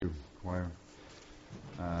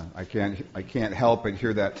I can't help but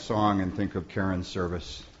hear that song and think of Karen's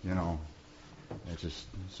service. It's just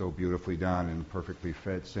so beautifully done and perfectly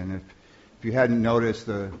fits. And if you hadn't noticed,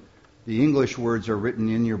 the English words are written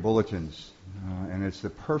in your bulletins, and it's the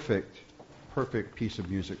perfect piece of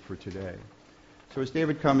music for today. So as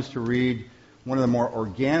David comes to read one of the more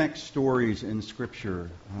organic stories in Scripture,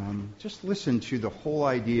 just listen to the whole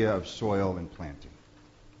idea of soil and planting.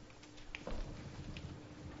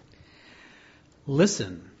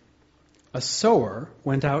 Listen, a sower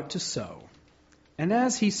went out to sow, and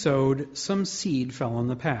as he sowed, some seed fell on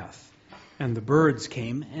the path, and the birds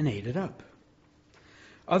came and ate it up.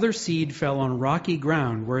 Other seed fell on rocky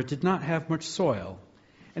ground where it did not have much soil,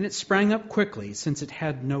 and it sprang up quickly, since it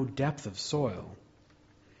had no depth of soil.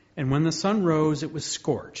 And when the sun rose, it was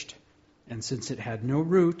scorched, and since it had no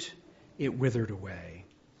root, it withered away.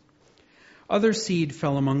 Other seed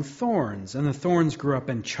fell among thorns, and the thorns grew up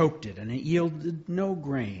and choked it, and it yielded no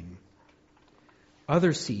grain.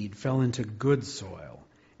 Other seed fell into good soil,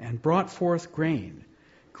 and brought forth grain,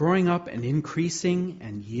 growing up and increasing,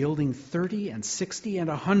 and yielding 30 and 60 and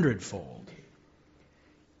 100-fold.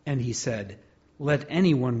 And he said, "Let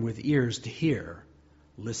anyone with ears to hear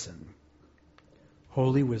listen."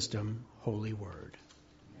 Holy wisdom, holy word.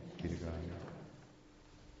 Be to God.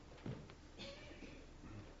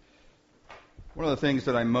 One of the things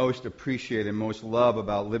that I most appreciate and most love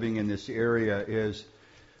about living in this area is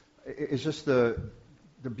just the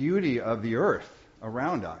beauty of the earth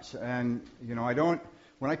around us. And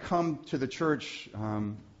when I come to the church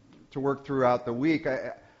to work throughout the week,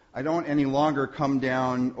 I don't any longer come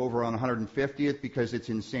down over on 150th because it's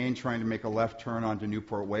insane trying to make a left turn onto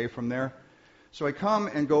Newport Way from there. So I come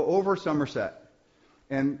and go over Somerset,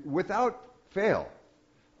 and without fail,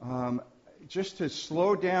 just to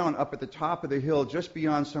slow down up at the top of the hill just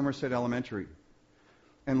beyond Somerset Elementary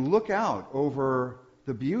and look out over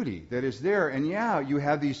the beauty that is there. And you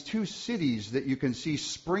have these two cities that you can see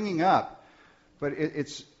springing up, but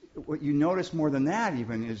it's what you notice more than that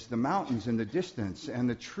even is the mountains in the distance and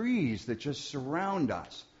the trees that just surround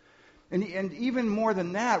us. And even more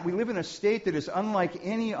than that, we live in a state that is unlike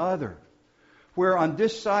any other, where on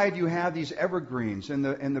this side you have these evergreens and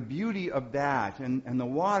the beauty of that and the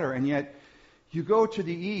water, and yet you go to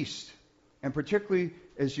the east, and particularly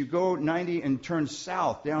as you go 90 and turn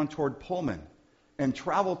south down toward Pullman and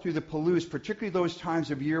travel through the Palouse, particularly those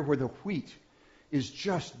times of year where the wheat is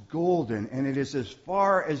just golden and it is as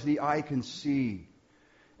far as the eye can see.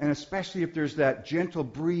 And especially if there's that gentle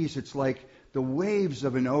breeze, it's like the waves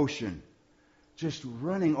of an ocean just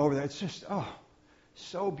running over that. It's just,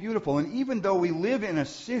 so beautiful. And even though we live in a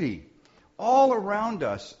city, all around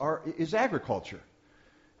us is agriculture.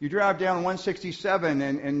 You drive down 167,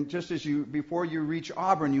 and just before you reach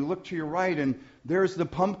Auburn, you look to your right, and there's the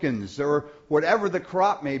pumpkins, or whatever the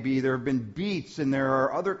crop may be. There have been beets, and there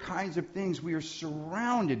are other kinds of things. We are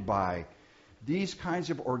surrounded by these kinds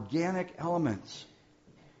of organic elements.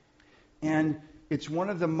 And it's one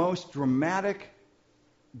of the most dramatic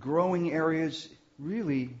growing areas,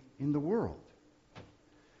 really, in the world.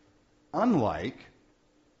 Unlike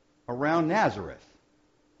around Nazareth,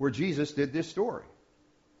 where Jesus did this story.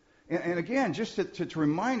 And again, just to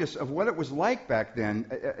remind us of what it was like back then,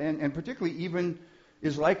 and particularly even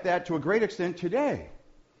is like that to a great extent today,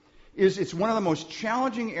 it's one of the most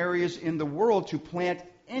challenging areas in the world to plant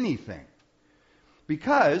anything.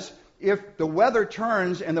 Because if the weather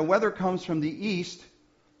turns and the weather comes from the east,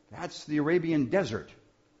 that's the Arabian desert.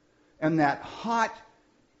 And that hot,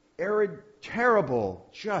 arid, terrible,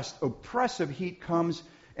 just oppressive heat comes,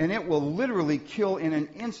 and it will literally kill in an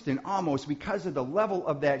instant almost because of the level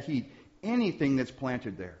of that heat anything that's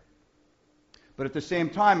planted there. But at the same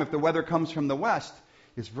time, if the weather comes from the west,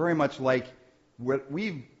 it's very much like what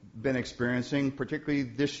we've been experiencing, particularly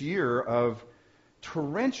this year, of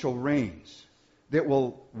torrential rains that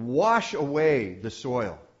will wash away the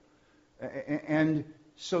soil. And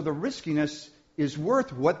so the riskiness is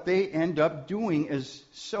worth what they end up doing as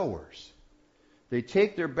sowers. They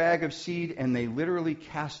take their bag of seed and they literally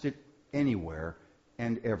cast it anywhere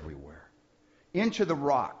and everywhere. Into the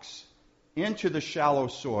rocks, into the shallow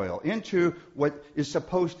soil, into what is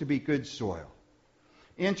supposed to be good soil,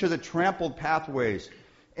 into the trampled pathways,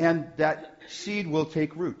 and that seed will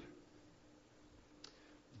take root.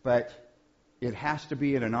 But it has to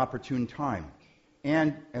be at an opportune time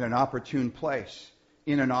and at an opportune place,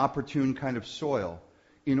 in an opportune kind of soil,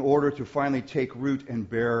 in order to finally take root and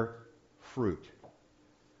bear fruit.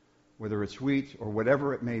 Whether it's wheat or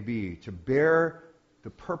whatever it may be, to bear the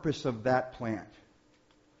purpose of that plant.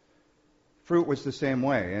 Fruit was the same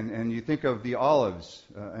way, and you think of the olives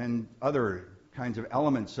and other kinds of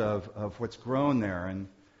elements of what's grown there, and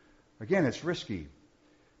Again, it's risky.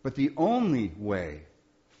 But the only way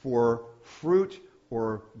for fruit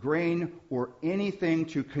or grain or anything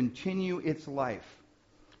to continue its life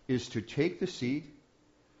is to take the seed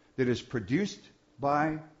that is produced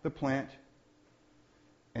by the plant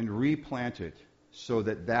and replant it so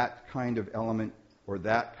that that kind of element or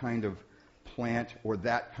that kind of plant or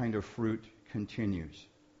that kind of fruit continues.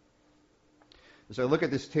 As I look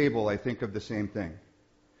at this table, I think of the same thing.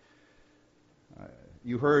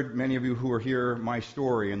 You heard, many of you who are here, my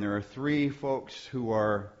story, and there are 3 folks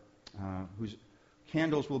whose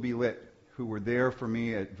candles will be lit, who were there for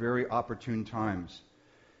me at very opportune times.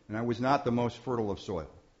 And I was not the most fertile of soil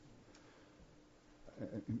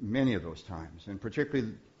many of those times, and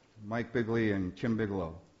particularly Mike Bigley and Tim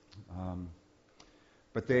Bigelow.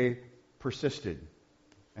 But they persisted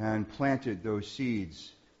and planted those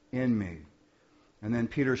seeds in me. And then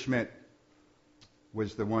Peter Schmidt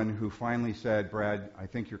was the one who finally said, Brad, I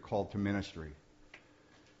think you're called to ministry.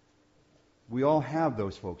 We all have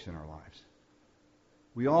those folks in our lives.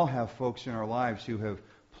 We all have folks in our lives who have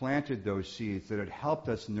planted those seeds that have helped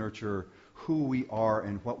us nurture who we are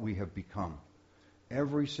and what we have become.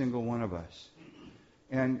 Every single one of us.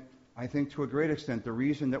 And I think to a great extent the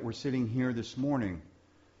reason that we're sitting here this morning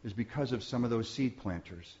is because of some of those seed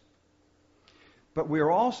planters. But we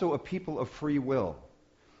are also a people of free will.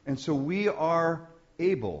 And so we are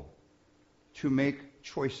able to make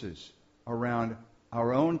choices around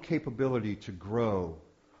our own capability to grow,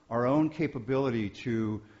 our own capability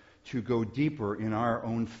to go deeper in our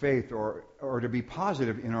own faith or to be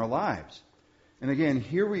positive in our lives. And again,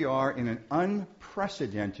 here we are in an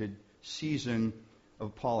unprecedented season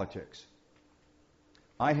of politics.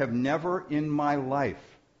 I have never in my life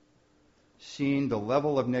seen the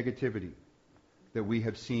level of negativity that we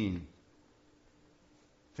have seen.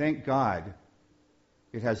 Thank God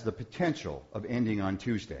it has the potential of ending on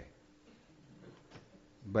Tuesday.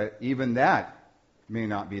 But even that may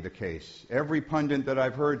not be the case. Every pundit that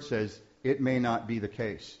I've heard says it may not be the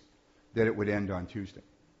case that it would end on Tuesday.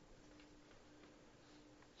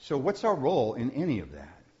 So what's our role in any of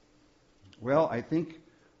that? Well, I think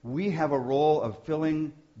we have a role of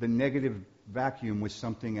filling the negative vacuum with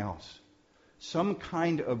something else. Some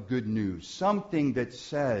kind of good news. Something that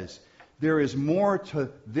says there is more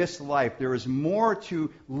to this life. There is more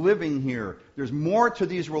to living here. There's more to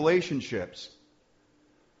these relationships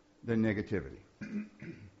than negativity.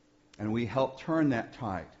 And we help turn that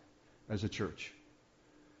tide as a church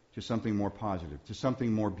to something more positive, to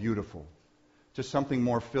something more beautiful, to something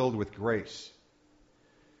more filled with grace.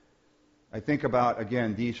 I think about,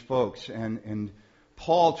 again, these folks, and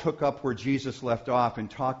Paul took up where Jesus left off and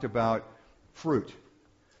talked about fruit.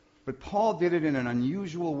 But Paul did it in an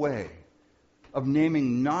unusual way of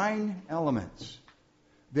naming 9 elements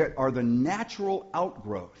that are the natural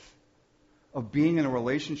outgrowth of being in a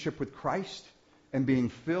relationship with Christ and being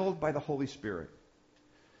filled by the Holy Spirit.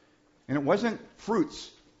 And it wasn't fruits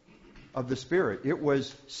of the Spirit. It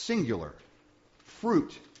was singular.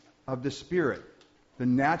 Fruit of the Spirit. The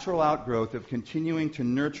natural outgrowth of continuing to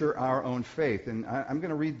nurture our own faith. And I'm going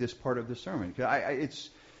to read this part of the sermon.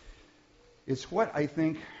 It's what I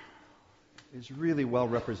think is really well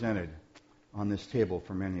represented on this table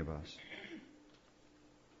for many of us.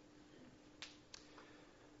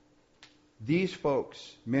 These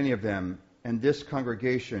folks, many of them, and this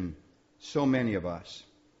congregation, so many of us,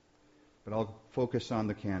 but I'll focus on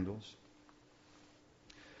the candles.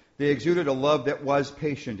 They exuded a love that was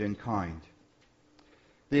patient and kind.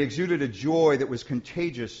 They exuded a joy that was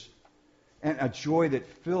contagious and a joy that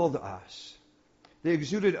filled us. They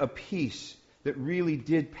exuded a peace that really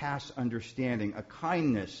did pass understanding, a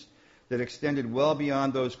kindness that extended well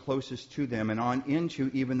beyond those closest to them and on into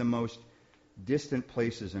even the most distant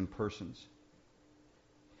places and persons.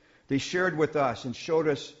 They shared with us and showed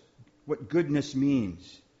us what goodness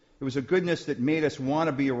means. It was a goodness that made us want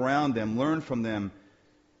to be around them, learn from them,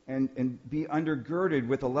 and be undergirded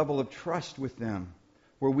with a level of trust with them,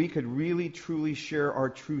 where we could really, truly share our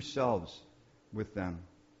true selves with them.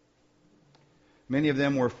 Many of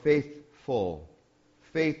them were faithful,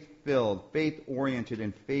 faith-filled, faith-oriented,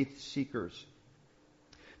 and faith seekers.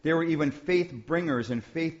 They were even faith bringers and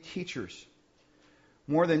faith teachers.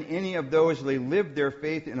 More than any of those, they lived their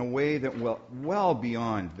faith in a way that went well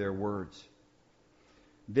beyond their words.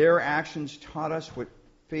 Their actions taught us what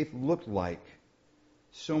faith looked like,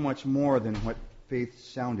 so much more than what faith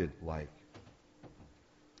sounded like.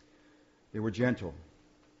 They were gentle,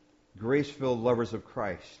 grace-filled lovers of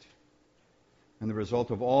Christ. And the result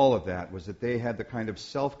of all of that was that they had the kind of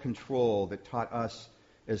self-control that taught us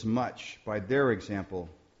as much by their example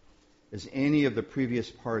as any of the previous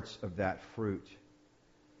parts of that fruit.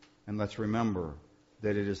 And let's remember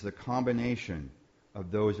that it is the combination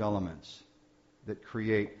of those elements that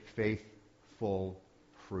create faithful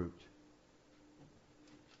fruit.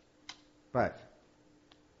 But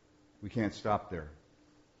we can't stop there.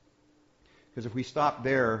 Because if we stop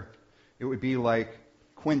there, it would be like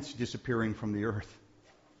quince disappearing from the earth,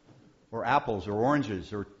 or apples, or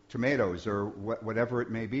oranges, or tomatoes, or whatever it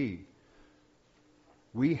may be.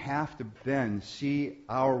 We have to then see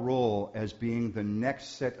our role as being the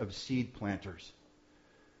next set of seed planters.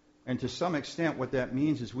 And to some extent, what that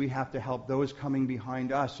means is we have to help those coming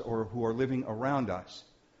behind us or who are living around us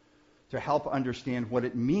to help understand what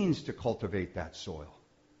it means to cultivate that soil.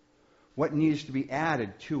 What needs to be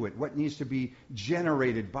added to it? What needs to be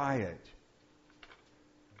generated by it?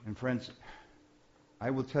 And friends, I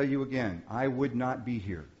will tell you again, I would not be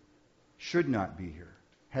here, should not be here,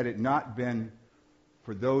 had it not been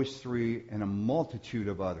for those three and a multitude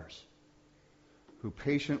of others who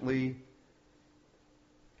patiently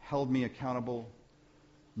held me accountable,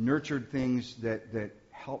 nurtured things that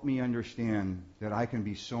helped me understand that I can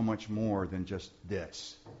be so much more than just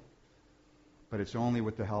this. But it's only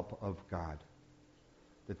with the help of God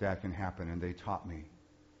that can happen, and they taught me.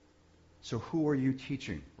 So who are you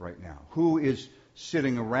teaching right now? Who is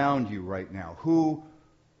sitting around you right now? Who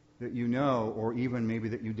that you know, or even maybe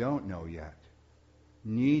that you don't know yet,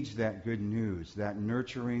 needs that good news, that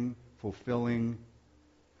nurturing, fulfilling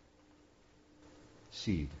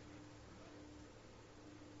seed?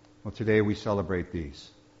 Well, today we celebrate these.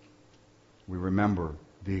 We remember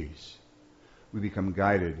these. We become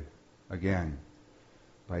guided again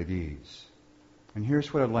by these. And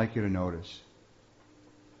here's what I'd like you to notice.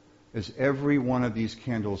 As every one of these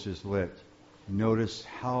candles is lit, notice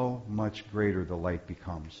how much greater the light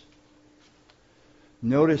becomes.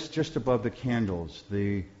 Notice just above the candles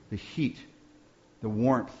the heat, the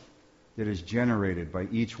warmth that is generated by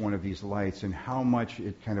each one of these lights, and how much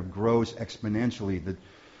it kind of grows exponentially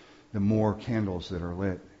the more candles that are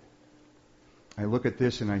lit. I look at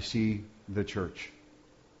this and I see the church.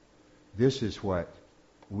 This is what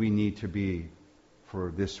we need to be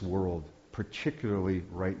for this world, particularly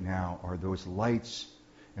right now, are those lights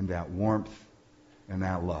and that warmth and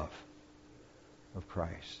that love of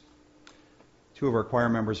Christ. Two of our choir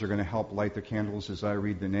members are going to help light the candles as I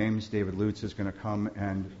read the names. David Lutz is going to come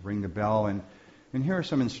and ring the bell. And here are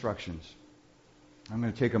some instructions. I'm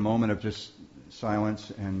going to take a moment of just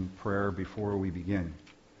silence and prayer before we begin.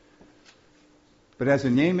 But as a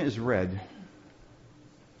name is read,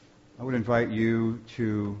 I would invite you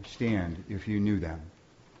to stand if you knew them,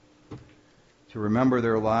 to remember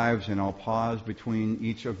their lives, and I'll pause between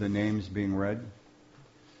each of the names being read.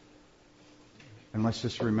 And let's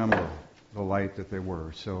just remember the light that they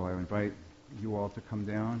were. So I invite you all to come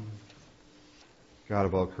down. God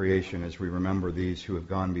of all creation, as we remember these who have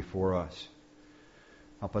gone before us,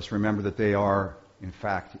 help us remember that they are, in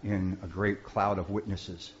fact, in a great cloud of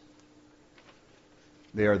witnesses.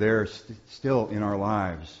 They are there still in our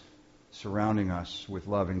lives, surrounding us with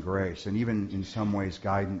love and grace, and even in some ways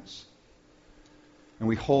guidance. And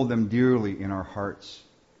we hold them dearly in our hearts.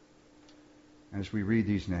 And as we read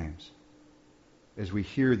these names, as we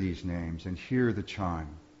hear these names and hear the chime,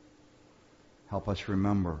 help us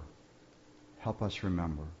remember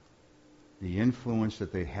the influence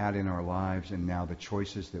that they had in our lives, and now the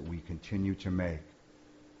choices that we continue to make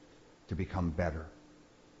to become better,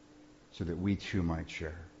 so that we too might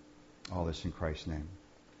share. All this in Christ's name.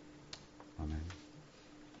 Amen.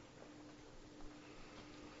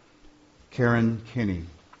 Karen Kinney.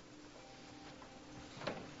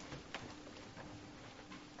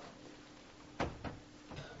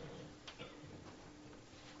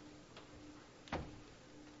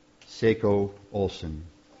 Seiko Olson.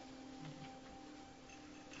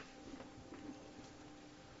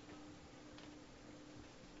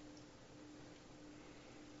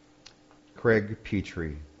 Craig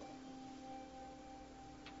Petrie.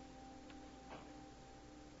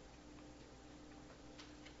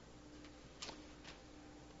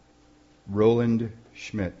 Roland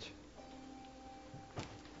Schmidt.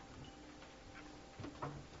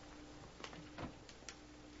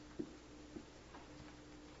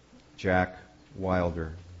 Jack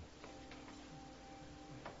Wilder.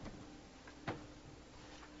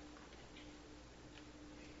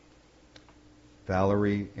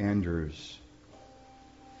 Valerie Andrews.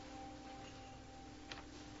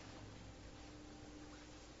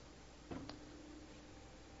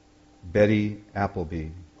 Betty Appleby.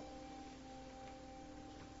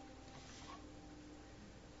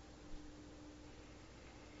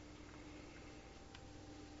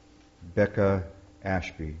 Becca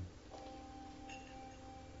Ashby.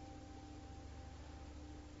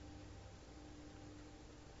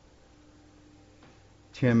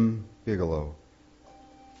 Tim Bigelow.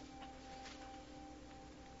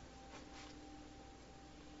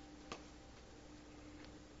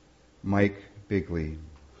 Mike Bigley.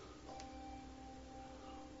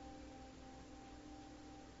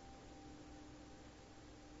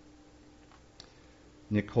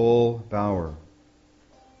 Nicole Bauer.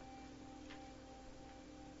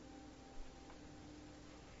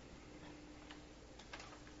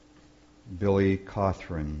 Billy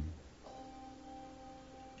Cothran.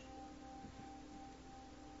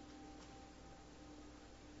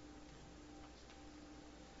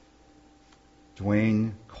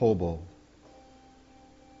 Dwayne Coble.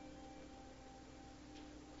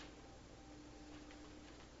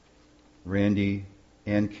 Randy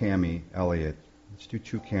and Cammie Elliott. Let's do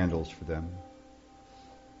 2 candles for them.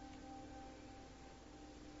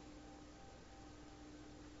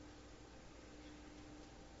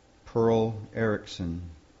 Pearl Erickson.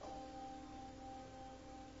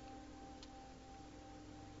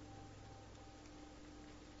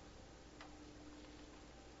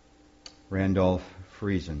 Randolph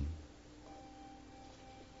Friesen.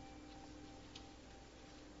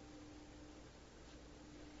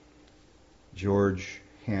 George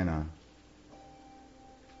Hanna.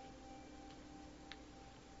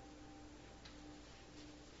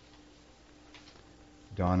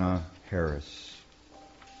 Donna Harris.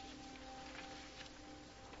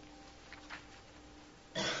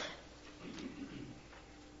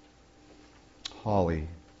 Holly.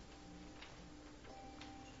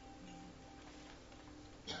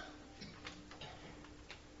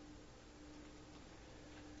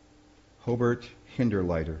 Hobart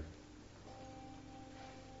Hinderleiter.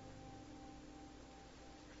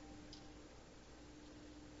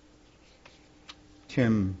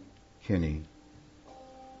 Tim Kinney.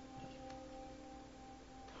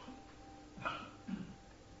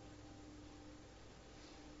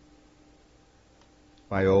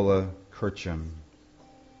 Viola Kircham.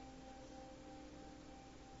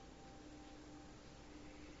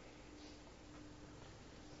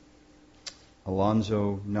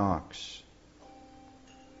 Alonzo Knox.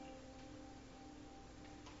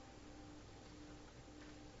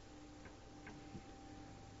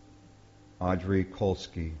 Audrey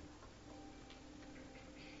Kolsky.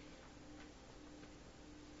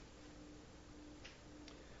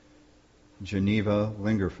 Geneva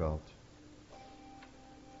Lingerfeld.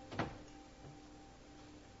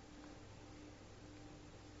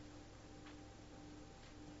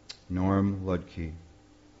 Norm Ludke.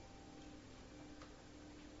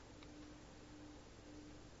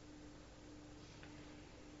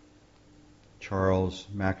 Charles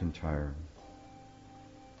McIntyre.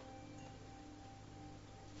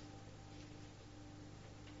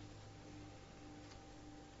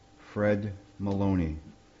 Fred Maloney.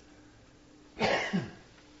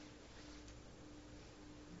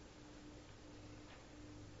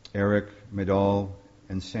 Eric Medall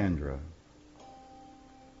and Sandra.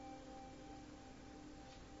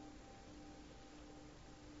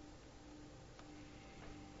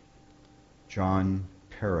 John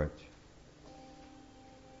Parrott.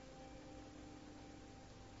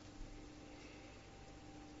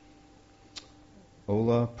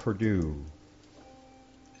 Ola Perdue.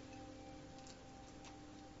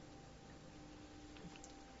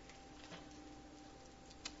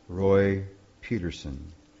 Roy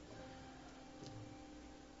Peterson.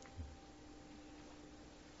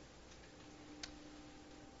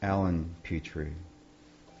 Alan Petrie.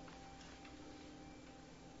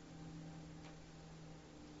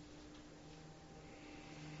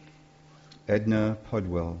 Edna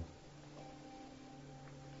Pudwell.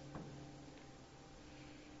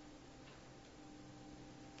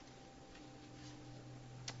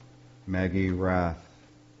 Maggie Rath.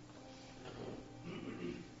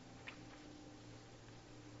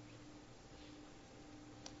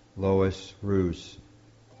 Lois Roos.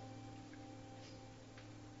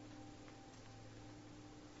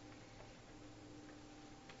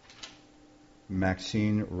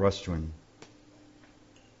 Maxine Rustwin.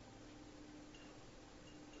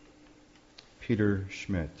 Peter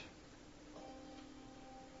Schmidt.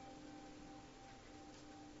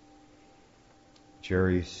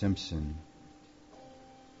 Jerry Simpson.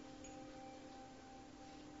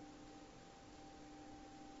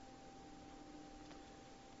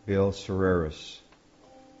 Bill Serreris.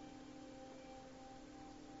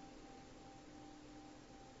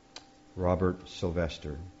 Robert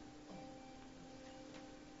Sylvester.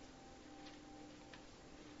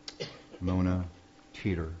 Mona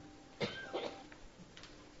Teeter.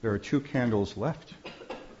 There are 2 candles left.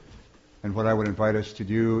 And what I would invite us to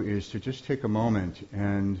do is to just take a moment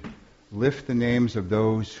and lift the names of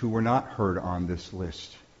those who were not heard on this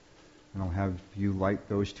list. And I'll have you light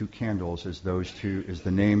those 2 candles as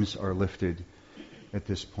the names are lifted at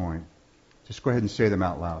this point. Just go ahead and say them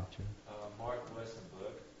out loud. Mark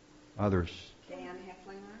Westenbrook. Others. Dan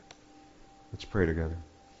Hefflinger. Let's pray together.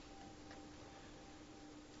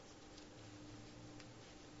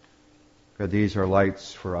 God, these are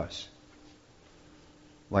lights for us.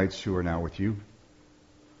 Lights who are now with you.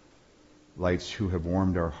 Lights who have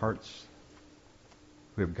warmed our hearts,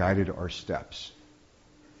 who have guided our steps,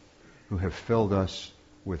 who have filled us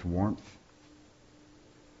with warmth,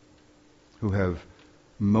 who have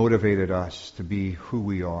motivated us to be who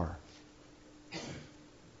we are.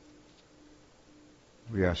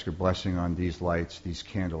 We ask your blessing on these lights, these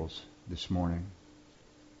candles this morning.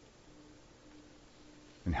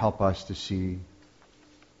 And help us to see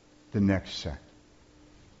the next set.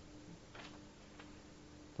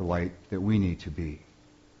 The light that we need to be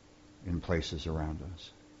in places around us.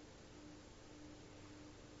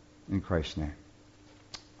 In Christ's name.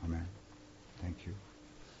 Amen. Thank you.